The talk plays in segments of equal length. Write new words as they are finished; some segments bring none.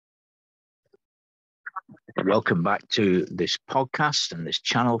Welcome back to this podcast and this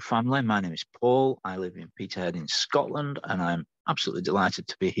channel, family. My name is Paul. I live in Peterhead in Scotland, and I'm absolutely delighted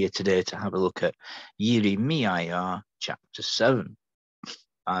to be here today to have a look at Jeremiah chapter 7.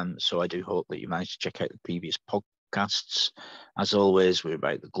 So I do hope that you managed to check out the previous podcasts. As always, we're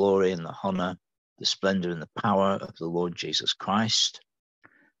about the glory and the honour, the splendour and the power of the Lord Jesus Christ,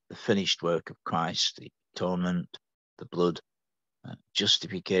 the finished work of Christ, the atonement, the blood,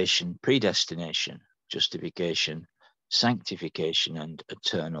 justification, predestination, justification, sanctification, and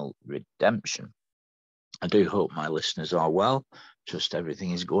eternal redemption. I do hope my listeners are well. Trust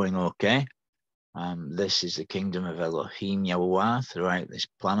everything is going okay. This is the kingdom of Elohim Yahuah throughout this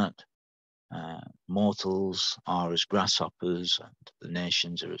planet. Mortals are as grasshoppers, and the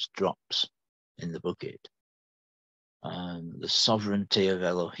nations are as drops in the bucket. The sovereignty of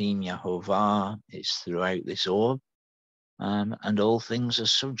Elohim Jehovah is throughout this orb, and all things are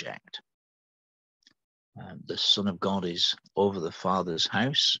subject. The Son of God is over the Father's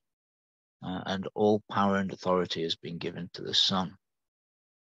house, and all power and authority has been given to the Son.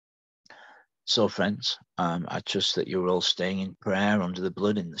 So, friends, I trust that you're all staying in prayer under the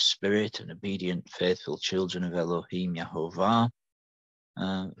blood, in the Spirit, and obedient, faithful children of Elohim Yahuah,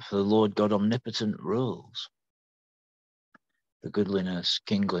 for the Lord God omnipotent rules. The goodliness,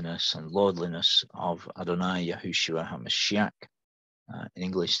 kingliness, and lordliness of Adonai Yahushua HaMashiach, in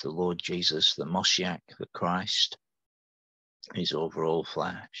English, the Lord Jesus, the Moshiach, the Christ, is over all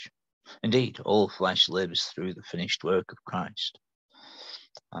flesh. Indeed, all flesh lives through the finished work of Christ.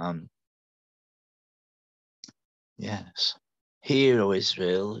 Yes. Hear, O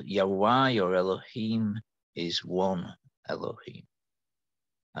Israel, Yahuah, your Elohim, is one Elohim.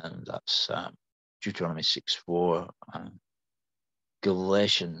 And that's Deuteronomy 6:4,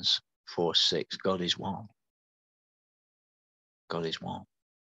 Galatians 4:6. God is one. God is one.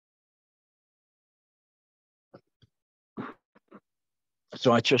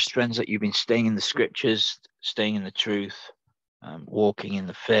 So I trust, friends, that you've been staying in the scriptures, staying in the truth, walking in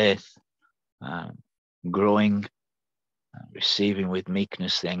the faith, growing, receiving with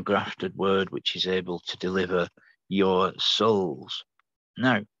meekness the engrafted word which is able to deliver your souls.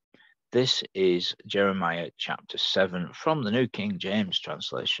 Now, this is Jeremiah chapter 7 from the New King James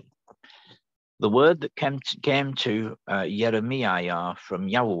translation. The word that came to Jeremiah from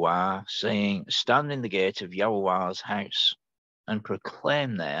Yahuah, saying, stand in the gate of Yahuah's house and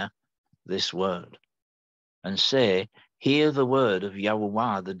proclaim there this word, and say, hear the word of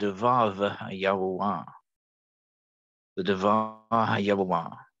Yahuah, the Devar Yahuah. The Devar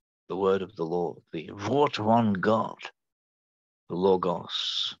Yahuah, the word of the Lord, the Wort one God, the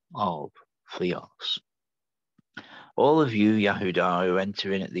Logos of Theos. All of you, Yahudah, who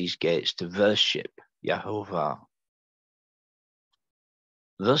enter in at these gates to worship Jehovah.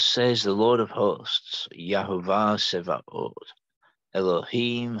 Thus says the Lord of hosts, Yahuah Sevaot,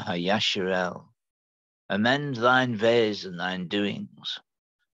 Elohim Hayasharel, amend thine ways and thine doings,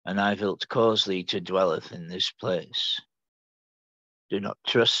 and I wilt cause thee to dwelleth in this place. Do not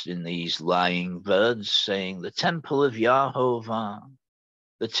trust in these lying words, saying, the temple of Yahovah,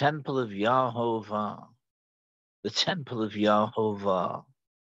 the temple of Yahovah, the temple of Yahovah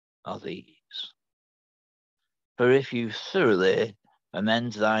are these. For if you thoroughly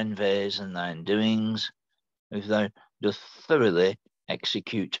amend thine ways and thine doings, if thou dost thoroughly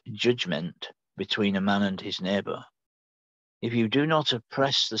execute judgment between a man and his neighbour, if you do not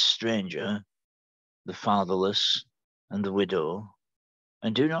oppress the stranger, the fatherless, and the widow,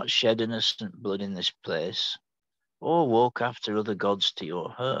 and do not shed innocent blood in this place, or walk after other gods to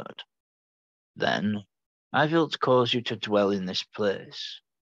your hurt, then I will cause you to dwell in this place,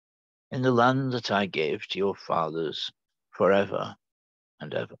 in the land that I gave to your fathers forever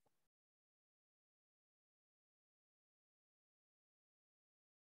and ever.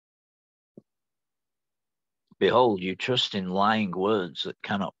 Behold, you trust in lying words that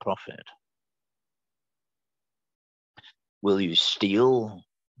cannot profit. Will you steal,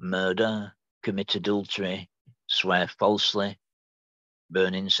 murder, commit adultery, swear falsely,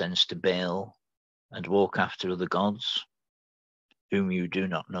 burn incense to Baal, and walk after other gods, whom you do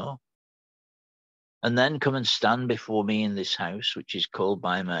not know? And then come and stand before me in this house, which is called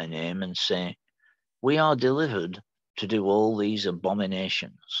by my name, and say, we are delivered to do all these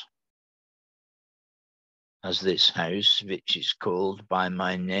abominations. Has this house, which is called by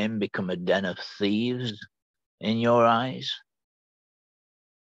my name, become a den of thieves in your eyes?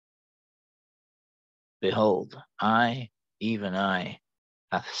 Behold, I, even I,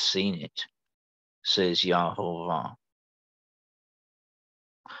 hath seen it, says Yahuah.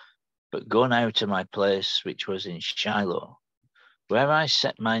 But go now to my place, which was in Shiloh, where I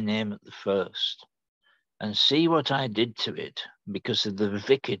set my name at the first, and see what I did to it because of the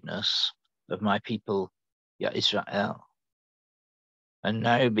wickedness of my people, Israel. And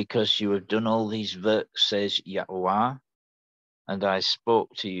now because you have done all these works, says Yahuah, and I spoke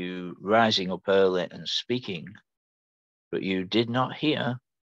to you rising up early and speaking, but you did not hear,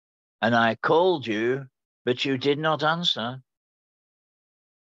 and I called you, but you did not answer.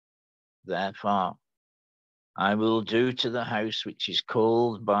 Therefore, I will do to the house which is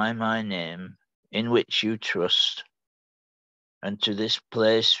called by my name, in which you trust, and to this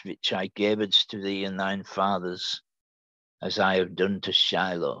place which I gave it to thee and thine fathers, as I have done to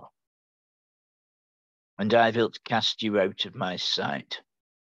Shiloh. And I will cast you out of my sight,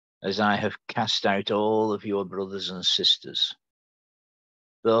 as I have cast out all of your brothers and sisters,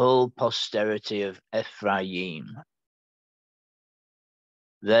 the whole posterity of Ephraim.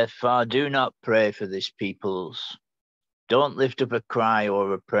 Therefore do not pray for this peoples. Don't lift up a cry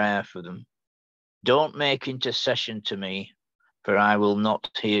or a prayer for them. Don't make intercession to me, for I will not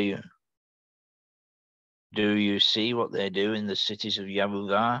hear you. Do you see what they do in the cities of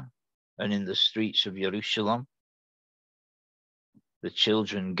Yahuah and in the streets of Jerusalem? The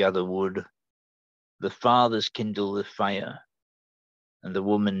children gather wood, the fathers kindle the fire, and the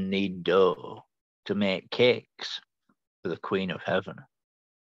women knead dough to make cakes for the Queen of Heaven.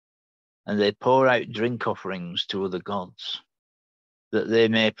 And they pour out drink offerings to other gods, that they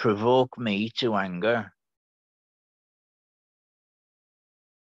may provoke me to anger.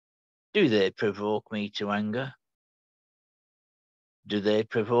 Do they provoke me to anger? Do they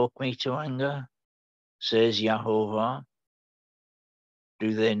provoke me to anger? Says Jehovah.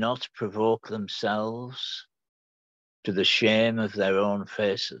 Do they not provoke themselves to the shame of their own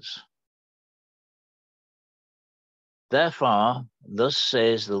faces? Therefore, thus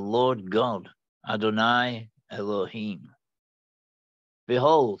says the Lord God, Adonai Elohim,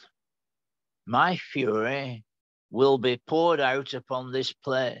 behold, my fury will be poured out upon this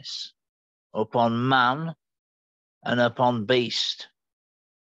place, upon man and upon beast,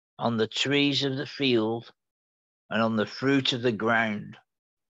 on the trees of the field and on the fruit of the ground,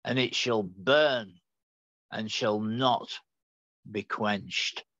 and it shall burn and shall not be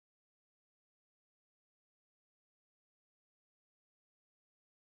quenched.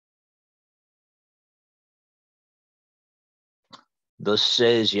 Thus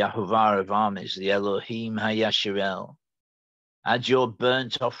says Yahuah of armies, the Elohim HaYasharel, add your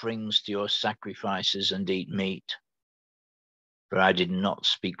burnt offerings to your sacrifices and eat meat. For I did not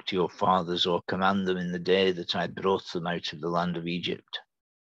speak to your fathers or command them in the day that I brought them out of the land of Egypt,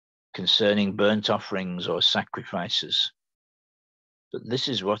 concerning burnt offerings or sacrifices. But this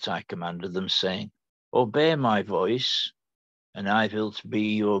is what I commanded them, saying, obey my voice, and I will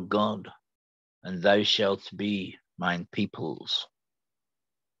be your God, and thou shalt be mine peoples.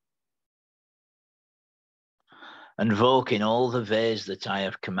 And walk in all the ways that I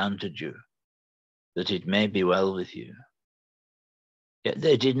have commanded you, that it may be well with you. Yet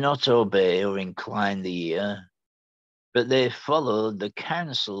they did not obey or incline the ear, but they followed the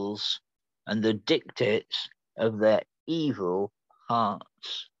counsels and the dictates of their evil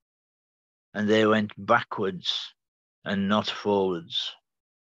hearts. And they went backwards and not forwards.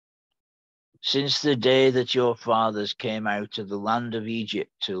 Since the day that your fathers came out of the land of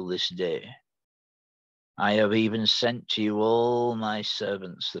Egypt till this day, I have even sent to you all my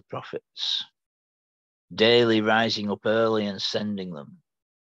servants, the prophets, daily rising up early and sending them.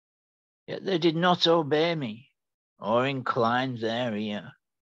 Yet they did not obey me or incline their ear,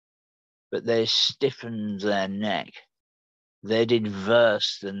 but they stiffened their neck. They did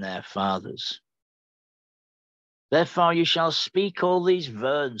worse than their fathers. Therefore you shall speak all these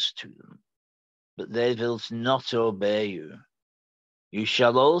words to them, but they will not obey you. You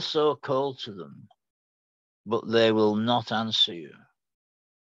shall also call to them, but they will not answer you.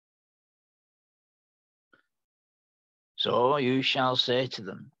 So you shall say to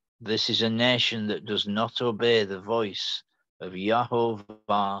them, this is a nation that does not obey the voice of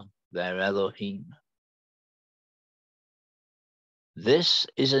Jehovah, their Elohim. This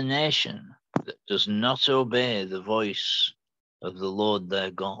is a nation that does not obey the voice of the Lord their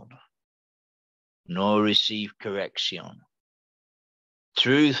God, nor receive correction.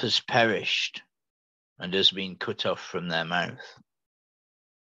 Truth has perished and has been cut off from their mouth.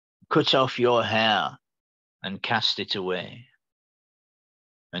 Cut off your hair and cast it away,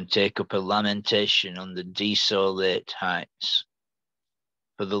 and take up a lamentation on the desolate heights.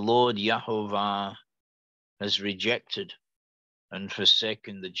 For the Lord Yahuah has rejected and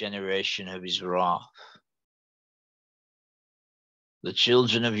forsaken the generation of his wrath. The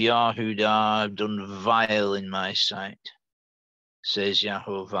children of Yahudah have done vile in my sight, says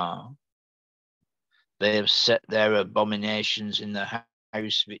Yahuah. They have set their abominations in the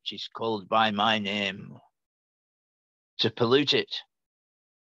house which is called by my name, to pollute it.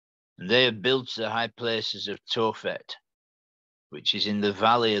 And they have built the high places of Tophet, which is in the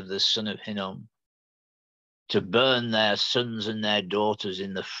valley of the son of Hinnom, to burn their sons and their daughters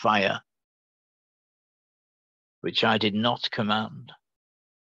in the fire, which I did not command,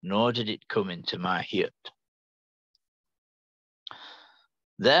 nor did it come into my ear.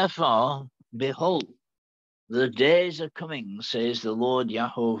 Therefore, behold, the days are coming, says the Lord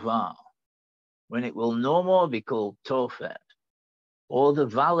Yahuah, when it will no more be called Tophet, or the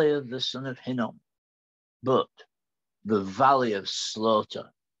valley of the son of Hinnom, but the valley of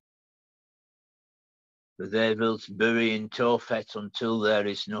slaughter. For they will bury in Tophet until there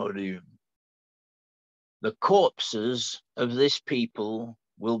is no room. The corpses of this people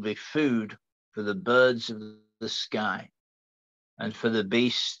will be food for the birds of the sky and for the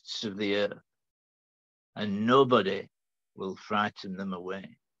beasts of the earth, and nobody will frighten them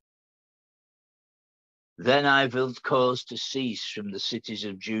away. Then I will cause to cease from the cities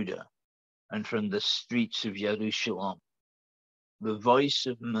of Judah and from the streets of Jerusalem the voice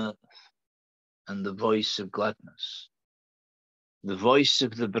of mirth and the voice of gladness, the voice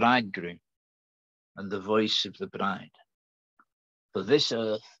of the bridegroom and the voice of the bride. For this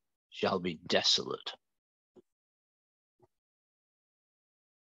earth shall be desolate.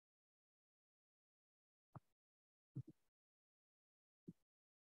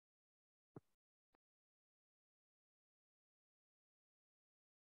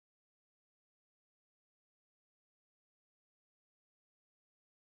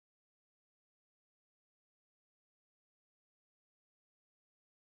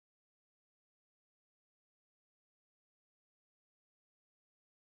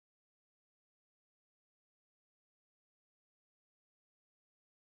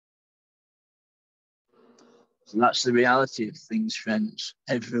 So that's the reality of things, friends.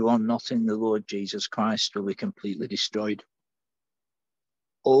 Everyone not in the Lord Jesus Christ will be completely destroyed.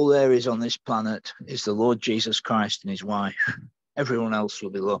 All there is on this planet is the Lord Jesus Christ and his wife. Everyone else will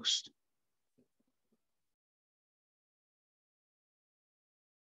be lost.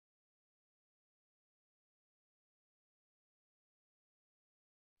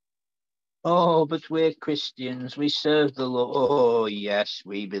 Oh, but we're Christians. We serve the Lord. Oh, yes,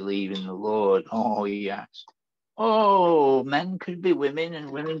 we believe in the Lord. Oh, yes. Oh, men could be women and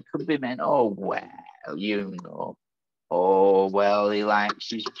women could be men. Oh, well, you know. Oh, well, he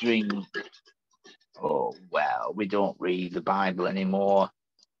likes his drink. Oh, well, we don't read the Bible anymore.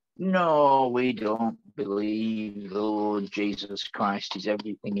 No, we don't believe the Lord Jesus Christ is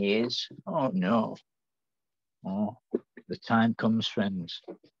everything he is. Oh, no. Oh, the time comes, friends.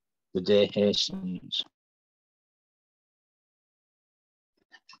 The day hastens.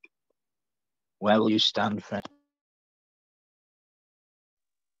 Where will you stand, friend?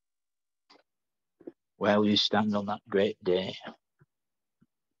 Where will you stand on that great day?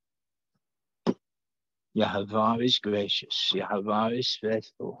 Yahuah is gracious. Yahuah is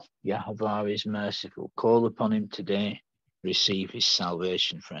faithful. Yahuah is merciful. Call upon him today. Receive his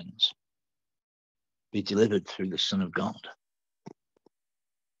salvation, friends. Be delivered through the Son of God.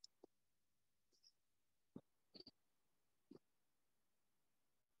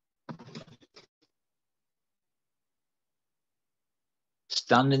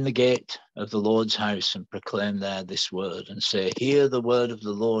 Stand in the gate of the Lord's house and proclaim there this word and say, hear the word of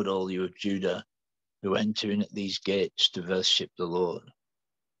the Lord, all you of Judah, who enter in at these gates to worship the Lord.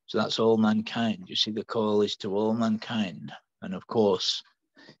 So that's all mankind. You see, the call is to all mankind. And of course,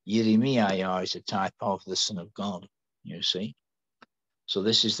 Yirimiah is a type of the Son of God, you see. So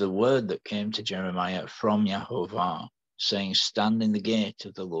this is the word that came to Jeremiah from Yahuah, saying, stand in the gate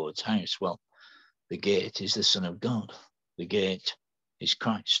of the Lord's house. Well, the gate is the Son of God. The gate is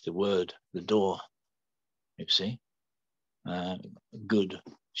Christ, the word, the door, you see. Good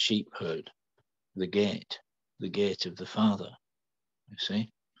sheep herd, the gate of the Father, you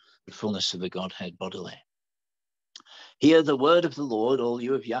see. The fullness of the Godhead bodily. Hear the word of the Lord, all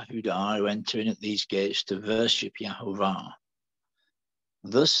you of Yahudah who enter in at these gates to worship Yahuah.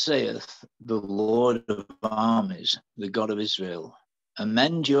 Thus saith the Lord of armies, the God of Israel,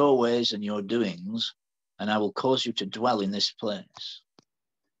 amend your ways and your doings, and I will cause you to dwell in this place.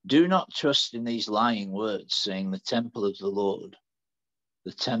 Do not trust in these lying words, saying, the temple of the Lord,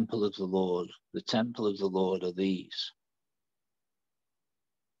 the temple of the Lord, the temple of the Lord are these.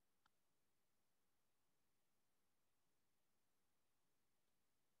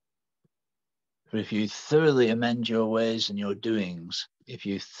 For if you thoroughly amend your ways and your doings, if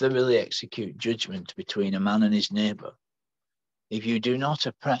you thoroughly execute judgment between a man and his neighbour, if you do not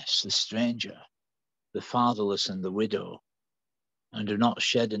oppress the stranger, the fatherless and the widow, and do not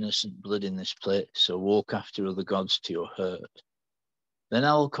shed innocent blood in this place, or walk after other gods to your hurt. Then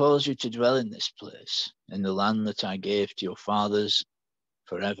I will cause you to dwell in this place, in the land that I gave to your fathers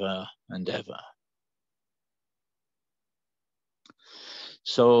forever and ever.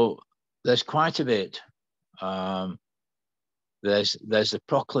 So there's quite a bit. There's the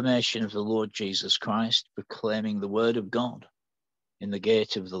proclamation of the Lord Jesus Christ, proclaiming the word of God in the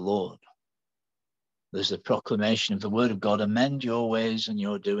gate of the Lord. There's the proclamation of the word of God: amend your ways and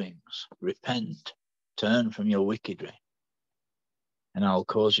your doings, repent, turn from your wicked way, and I'll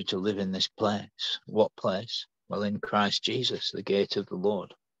cause you to live in this place. What place? Well, in Christ Jesus, the gate of the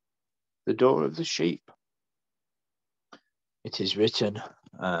Lord, the door of the sheep. It is written,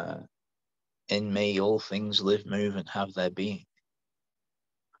 in me all things live, move, and have their being.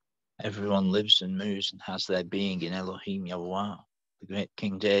 Everyone lives and moves and has their being in Elohim Yahuah. The great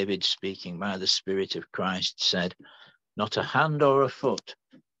King David, speaking by the Spirit of Christ, said, not a hand or a foot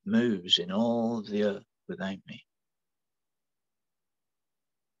moves in all of the earth without me.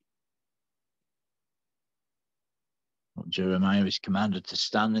 Well, Jeremiah is commanded to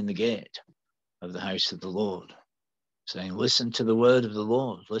stand in the gate of the house of the Lord, saying, listen to the word of the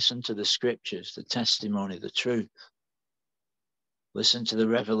Lord, listen to the scriptures, the testimony, the truth. Listen to the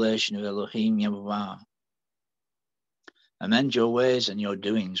revelation of Elohim Yahuah. Amend your ways and your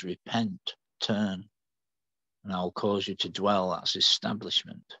doings, repent, turn, and I'll cause you to dwell. That's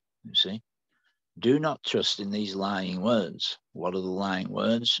establishment, you see. Do not trust in these lying words. What are the lying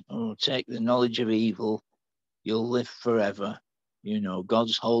words? Oh, take the knowledge of evil, you'll live forever. You know,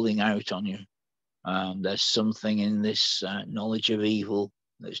 God's holding out on you. There's something in this knowledge of evil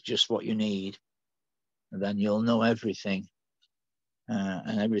that's just what you need. And then you'll know everything.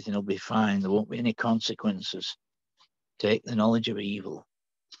 And everything will be fine. There won't be any consequences. Take the knowledge of evil.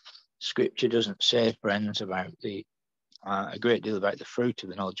 Scripture doesn't say, friends, about a great deal about the fruit of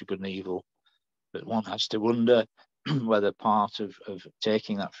the knowledge of good and evil, but one has to wonder whether part of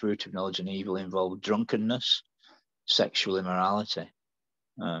taking that fruit of knowledge and evil involved drunkenness, sexual immorality,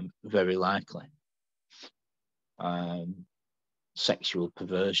 very likely, sexual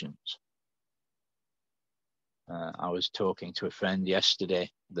perversions. I was talking to a friend yesterday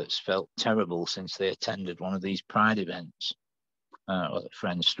that's felt terrible since they attended one of these pride events, or a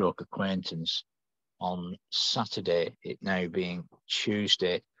friend stroke acquaintance, on Saturday, it now being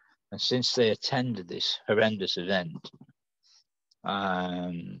Tuesday. And since they attended this horrendous event,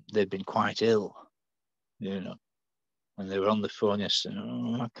 they've been quite ill, you know. And they were on the phone yesterday,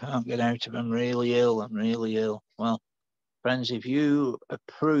 oh, I can't get out of it, I'm really ill. Well, friends, if you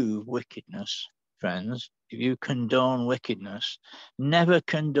approve wickedness, friends, if you condone wickedness, never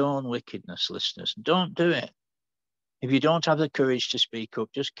condone wickedness, listeners. Don't do it. If you don't have the courage to speak up,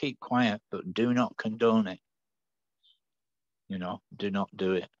 just keep quiet, but do not condone it. You know, do not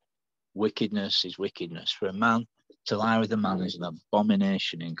do it. Wickedness is wickedness. For a man to lie with a man is an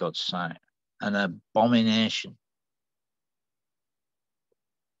abomination in God's sight. An abomination.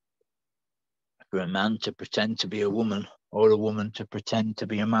 For a man to pretend to be a woman, or a woman to pretend to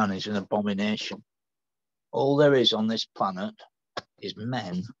be a man, is an abomination. All there is on this planet is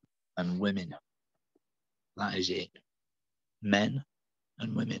men and women. That is it. Men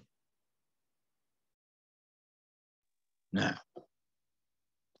and women. Now,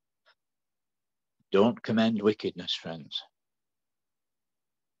 don't commend wickedness, friends.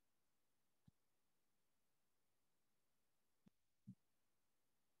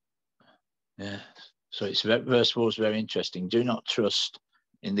 Yeah. So it's verse 4 is very interesting. Do not trust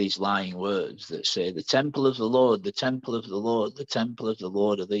in these lying words that say, the temple of the Lord, the temple of the Lord, the temple of the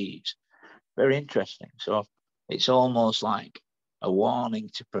Lord are these. Very interesting. So it's almost like a warning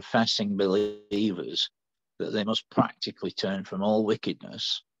to professing believers that they must practically turn from all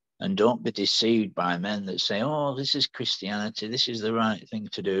wickedness and don't be deceived by men that say, oh, this is Christianity, this is the right thing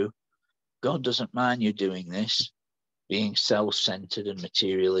to do. God doesn't mind you doing this, being self-centered and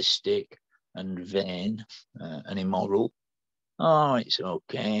materialistic and vain and immoral. Oh, it's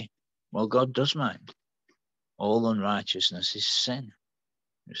okay. Well, God does mind. All unrighteousness is sin,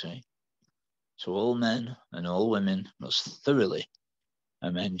 you see. So all men and all women must thoroughly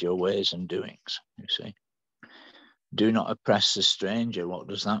amend your ways and doings, you see. Do not oppress the stranger. What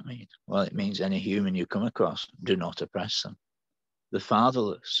does that mean? Well, it means any human you come across, do not oppress them. The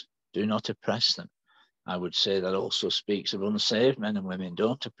fatherless, do not oppress them. I would say that also speaks of unsaved men and women.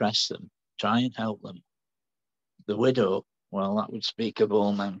 Don't oppress them. Try and help them. The widow, well, that would speak of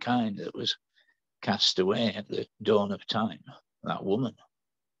all mankind that was cast away at the dawn of time. That woman,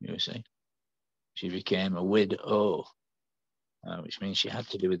 you see. She became a widow, which means she had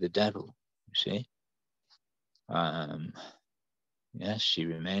to do with the devil, you see. Yes, she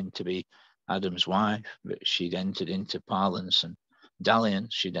remained to be Adam's wife, but she'd entered into parlance and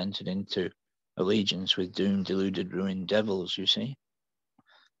dalliance. She'd entered into allegiance with doomed, deluded, ruined devils, you see.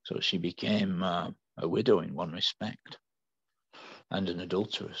 So she became a widow in one respect and an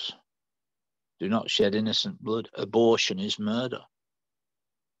adulteress. Do not shed innocent blood. Abortion is murder.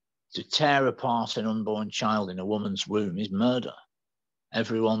 To tear apart an unborn child in a woman's womb is murder.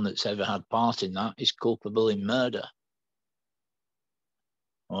 Everyone that's ever had part in that is culpable in murder.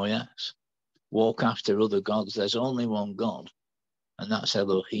 Oh, yes. Walk after other gods. There's only one God, and that's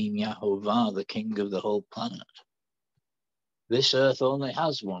Elohim Yahuah, the king of the whole planet. This earth only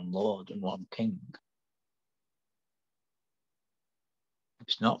has one Lord and one king.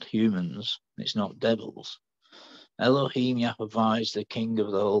 It's not humans. It's not devils. Elohim Yahuah is the king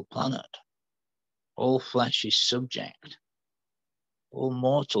of the whole planet. All flesh is subject. All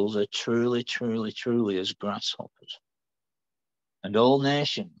mortals are truly, truly, truly as grasshoppers. And all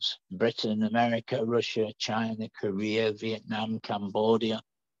nations, Britain, America, Russia, China, Korea, Vietnam, Cambodia,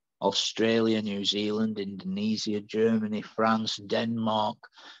 Australia, New Zealand, Indonesia, Germany, France, Denmark,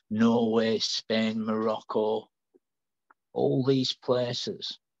 Norway, Spain, Morocco, all these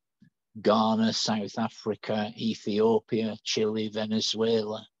places, Ghana, South Africa, Ethiopia, Chile,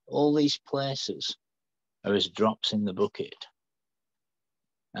 Venezuela, all these places are as drops in the bucket.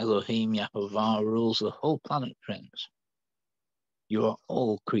 Elohim Yahuah rules the whole planet, friends. You are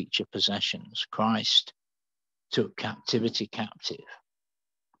all creature possessions. Christ took captivity captive.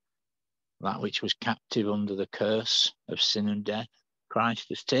 That which was captive under the curse of sin and death, Christ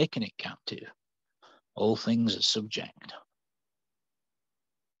has taken it captive. All things are subject.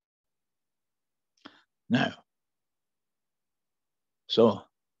 Now, so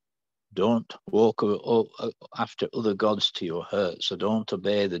don't walk after other gods to your hurt. So don't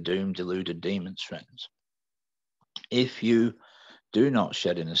obey the doomed, deluded demons, friends. If you do not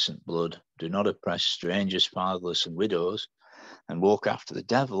shed innocent blood, do not oppress strangers, fatherless, and widows, and walk after the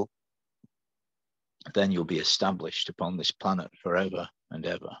devil, then you'll be established upon this planet forever and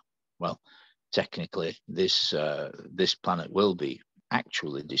ever. Well, technically, this planet will be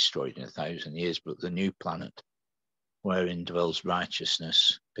actually destroyed in 1,000 years, but the new planet, wherein dwells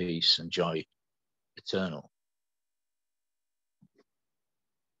righteousness, peace, and joy eternal,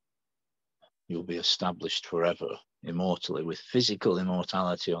 you'll be established forever, immortally, with physical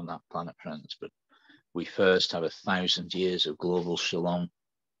immortality on that planet, friends. But we first have 1,000 years of global shalom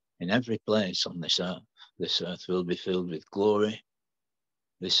in every place on this earth. This earth will be filled with glory.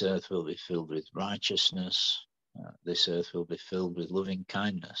 This earth will be filled with righteousness. This earth will be filled with loving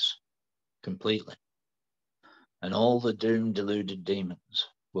kindness completely. And all the doomed, deluded demons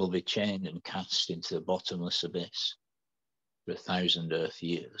will be chained and cast into the bottomless abyss for 1,000 earth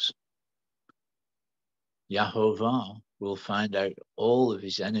years. Yahuah will find out all of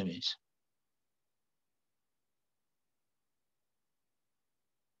his enemies.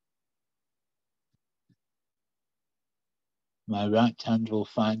 My right hand will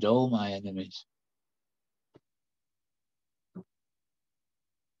find all my enemies.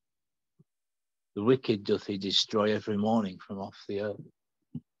 The wicked doth he destroy every morning from off the earth.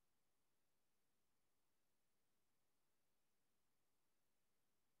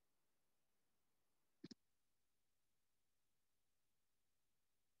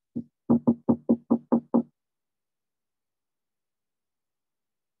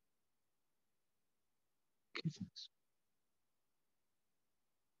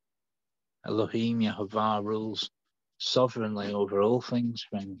 Elohim Yahuah rules sovereignly over all things,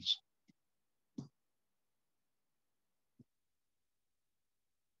 friends.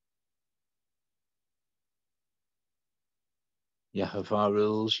 Yahuah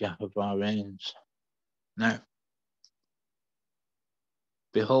rules, Yahuah reigns. Now,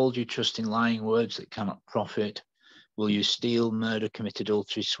 behold, you trust in lying words that cannot profit. Will you steal, murder, commit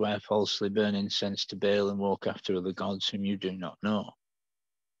adultery, swear falsely, burn incense to Baal, and walk after other gods whom you do not know?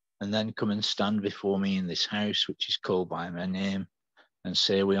 And then come and stand before me in this house, which is called by my name, and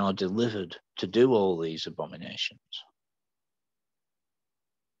say, we are delivered to do all these abominations.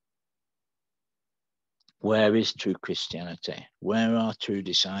 Where is true Christianity? Where are true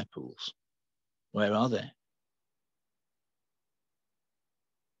disciples? Where are they?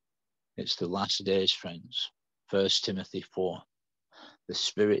 It's the last days, friends. 1 Timothy 4. The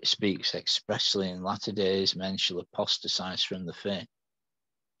Spirit speaks expressly in latter days men shall apostatize from the faith,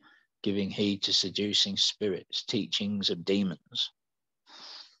 giving heed to seducing spirits, teachings of demons.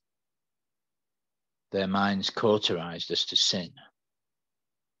 Their minds cauterized as to sin,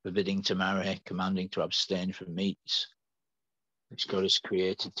 forbidding to marry, commanding to abstain from meats, which God has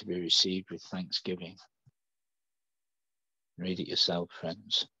created to be received with thanksgiving. Read it yourself,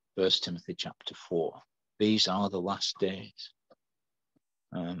 friends. 1 Timothy chapter 4. These are the last days.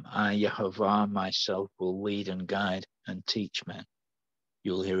 I, Yahuah, myself will lead and guide and teach men.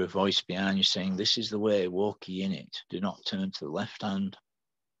 You'll hear a voice behind you saying, this is the way, walk ye in it. Do not turn to the left hand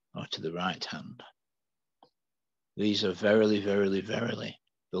or to the right hand. These are verily, verily, verily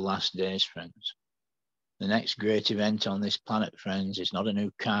the last days, friends. The next great event on this planet, friends, is not a new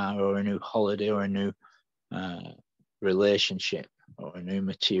car or a new holiday or a new relationship or a new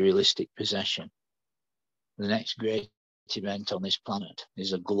materialistic possession. The next great event on this planet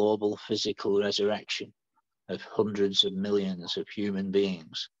is a global physical resurrection of hundreds of millions of human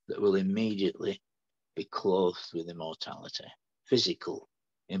beings that will immediately be clothed with immortality, physical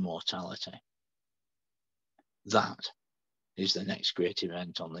immortality. That is the next great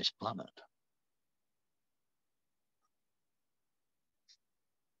event on this planet.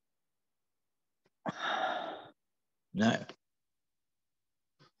 Now,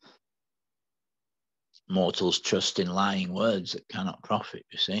 mortals trust in lying words that cannot profit,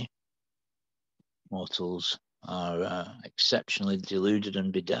 you see. Mortals are exceptionally deluded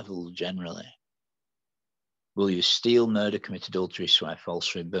and bedeviled generally. Will you steal, murder, commit adultery, swear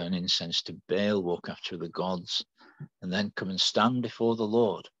falsely, burn incense to Baal, walk after the gods, and then come and stand before the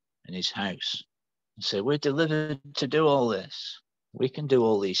Lord in his house and say, we're delivered to do all this. We can do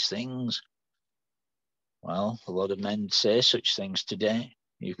all these things. Well, a lot of men say such things today.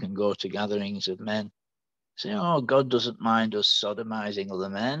 You can go to gatherings of men, say, oh, God doesn't mind us sodomizing other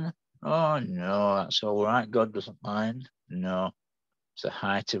men. Oh, no, that's all right. God doesn't mind. No, it's the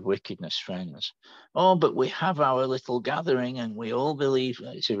height of wickedness, friends. Oh, but we have our little gathering and we all believe.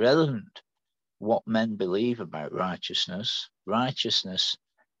 It's irrelevant what men believe about righteousness. Righteousness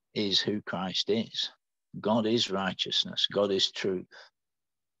is who Christ is. God is righteousness. God is truth.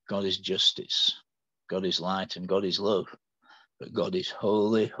 God is justice. God is light and God is love. But God is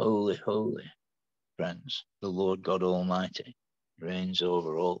holy, holy, holy, friends. The Lord God Almighty reigns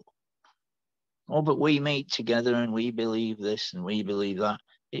over all. Oh, but we meet together and we believe this and we believe that.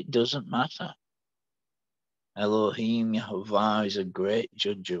 It doesn't matter. Elohim, Yahuah, is a great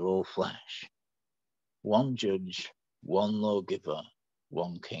judge of all flesh. One judge, one lawgiver,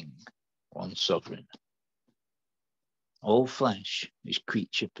 one king, one sovereign. All flesh is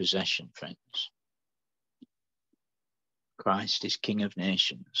creature possession, friends. Christ is King of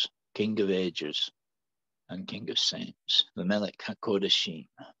nations, King of ages, and King of saints. The Melech HaKodeshim.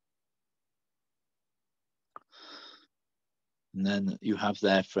 And then you have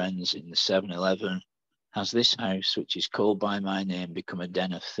there, friends, in the 7:11, has this house, which is called by my name, become a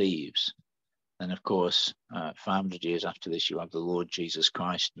den of thieves? And of course, 500 years after this, you have the Lord Jesus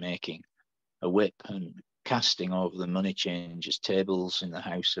Christ making a whip and casting over the money changers' tables in the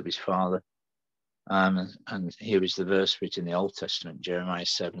house of his father. And here is the verse for it in the Old Testament, Jeremiah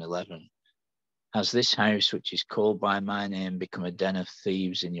 7:11. Has this house, which is called by my name, become a den of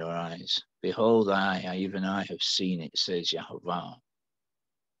thieves in your eyes? Behold, even I have seen it, says Yahuah.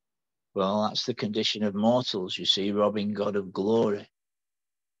 Well, that's the condition of mortals, you see, robbing God of glory.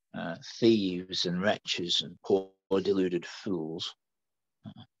 Thieves and wretches and poor deluded fools,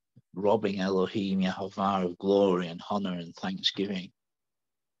 robbing Elohim, Yahuah, of glory and honor and thanksgiving.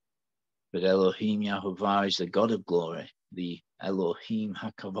 But Elohim, Yahuah, is the God of glory, the Elohim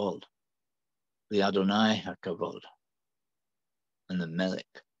HaKavod, the Adonai HaKavod, and the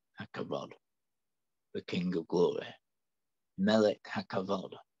Melech HaKavod, the King of glory. Melech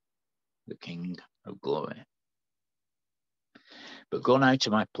HaKavod, the King of glory. But go now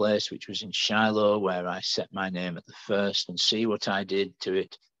to my place, which was in Shiloh, where I set my name at the first, and see what I did to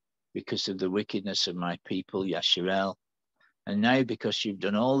it because of the wickedness of my people, Yasharel. And now because you've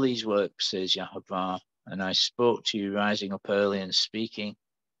done all these works, says Yahuah, and I spoke to you rising up early and speaking,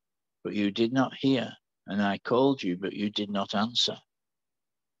 but you did not hear, and I called you, but you did not answer.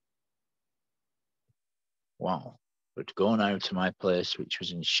 Wow. But go now to my place, which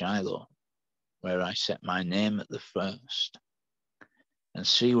was in Shiloh, where I set my name at the first, and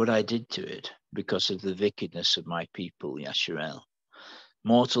see what I did to it because of the wickedness of my people, Yasharel.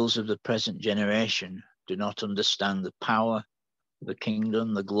 Mortals of the present generation do not understand the power, the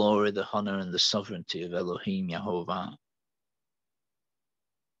kingdom, the glory, the honor, and the sovereignty of Elohim Yahuah.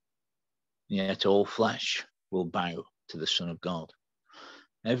 Yet all flesh will bow to the Son of God.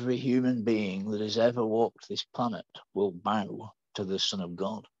 Every human being that has ever walked this planet will bow to the Son of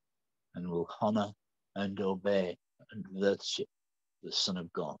God and will honor and obey and worship the Son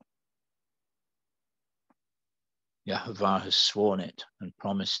of God. Yahuah has sworn it and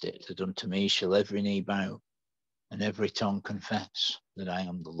promised it, that unto me shall every knee bow and every tongue confess that I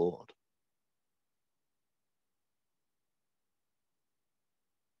am the Lord.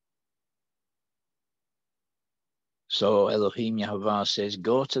 So Elohim Yahuah says,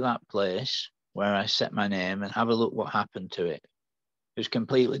 go to that place where I set my name and have a look what happened to it. It was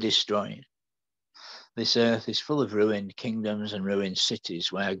completely destroyed. This earth is full of ruined kingdoms and ruined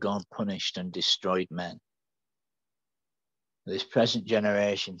cities where God punished and destroyed men. This present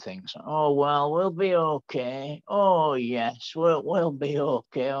generation thinks, oh, well, we'll be okay. Oh, yes, we'll be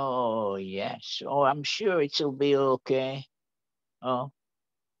okay. Oh, yes. Oh, I'm sure it'll be okay. Oh,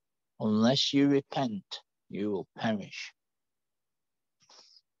 unless you repent, you will perish.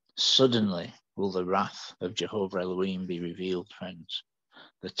 Suddenly will the wrath of Jehovah Elohim be revealed, friends.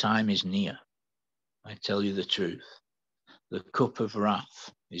 The time is near. I tell you the truth. The cup of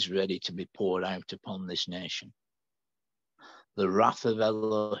wrath is ready to be poured out upon this nation. The wrath of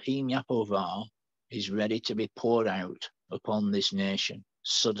Elohim Yahuah is ready to be poured out upon this nation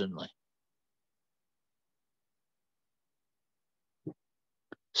suddenly.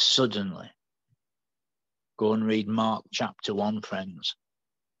 Suddenly. Go and read Mark chapter 1, friends.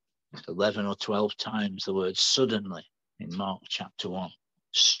 11 or 12 times the word suddenly in Mark chapter 1.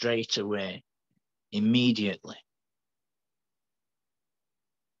 Straight away, immediately.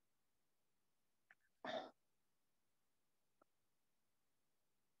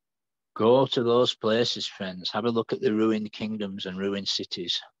 Go to those places, friends. Have a look at the ruined kingdoms and ruined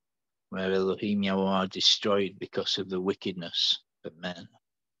cities where Elohim Yahuah destroyed because of the wickedness of men.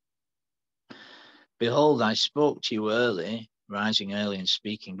 Behold, I spoke to you early, rising early and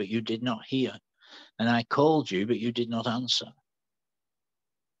speaking, but you did not hear. And I called you, but you did not answer.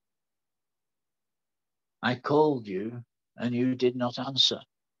 I called you, and you did not answer.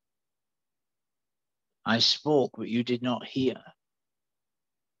 I spoke, but you did not hear.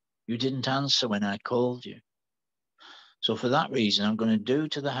 You didn't answer when I called you. So for that reason, I'm going to do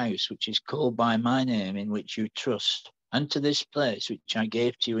to the house which is called by my name, in which you trust, and to this place which I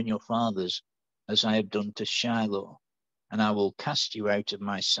gave to you and your fathers, as I have done to Shiloh, and I will cast you out of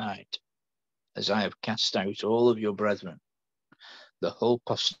my sight, as I have cast out all of your brethren, the whole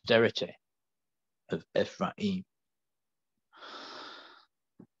posterity of Ephraim.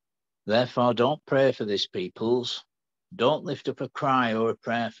 Therefore, don't pray for these peoples. Don't lift up a cry or a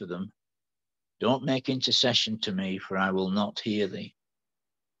prayer for them. Don't make intercession to me, for I will not hear thee.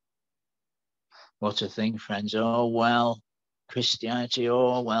 What a thing, friends. Oh, well, Christianity,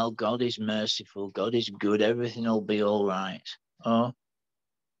 oh, well, God is merciful. God is good. Everything will be all right. Oh,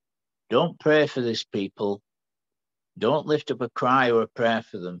 don't pray for this people. Don't lift up a cry or a prayer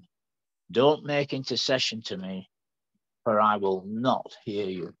for them. Don't make intercession to me, for I will not hear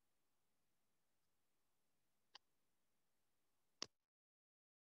you.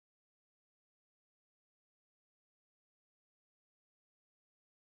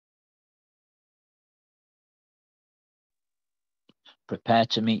 Prepare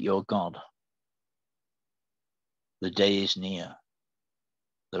to meet your God. The day is near.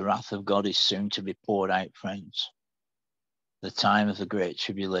 The wrath of God is soon to be poured out, friends. The time of the great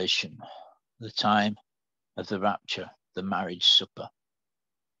tribulation, the time of the rapture, the marriage supper,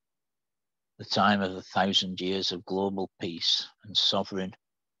 the time of 1,000 years of global peace and sovereign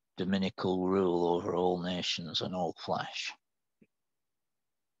dominical rule over all nations and all flesh.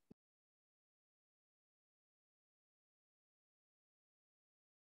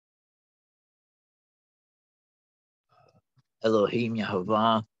 Elohim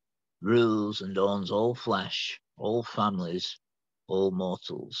Yahuah rules and owns all flesh, all families, all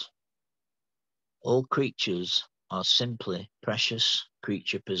mortals. All creatures are simply precious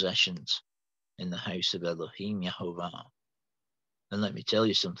creature possessions in the house of Elohim Yahuah. And let me tell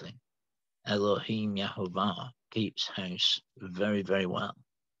you something, Elohim Yahuah keeps house very, very well.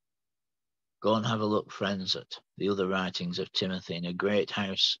 Go and have a look, friends, at the other writings of Timothy in a great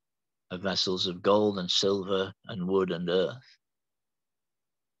house of vessels of gold and silver and wood and earth.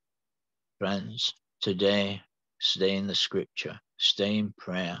 Friends, today, stay in the scripture, stay in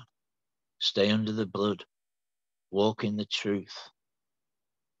prayer, stay under the blood, walk in the truth,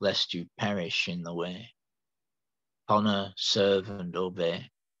 lest you perish in the way. Honor, serve, and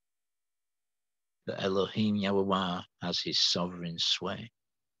obey. The Elohim Yahuah has his sovereign sway.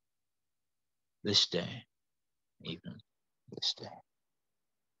 This day, even this day.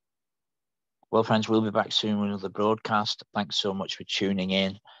 Well, friends, we'll be back soon with another broadcast. Thanks so much for tuning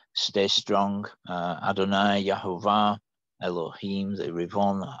in. Stay strong. Adonai, Yahuah, Elohim, the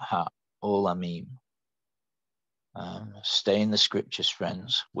Rivon Ha-Olamim. Stay in the scriptures,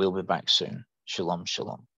 friends. We'll be back soon. Shalom, shalom.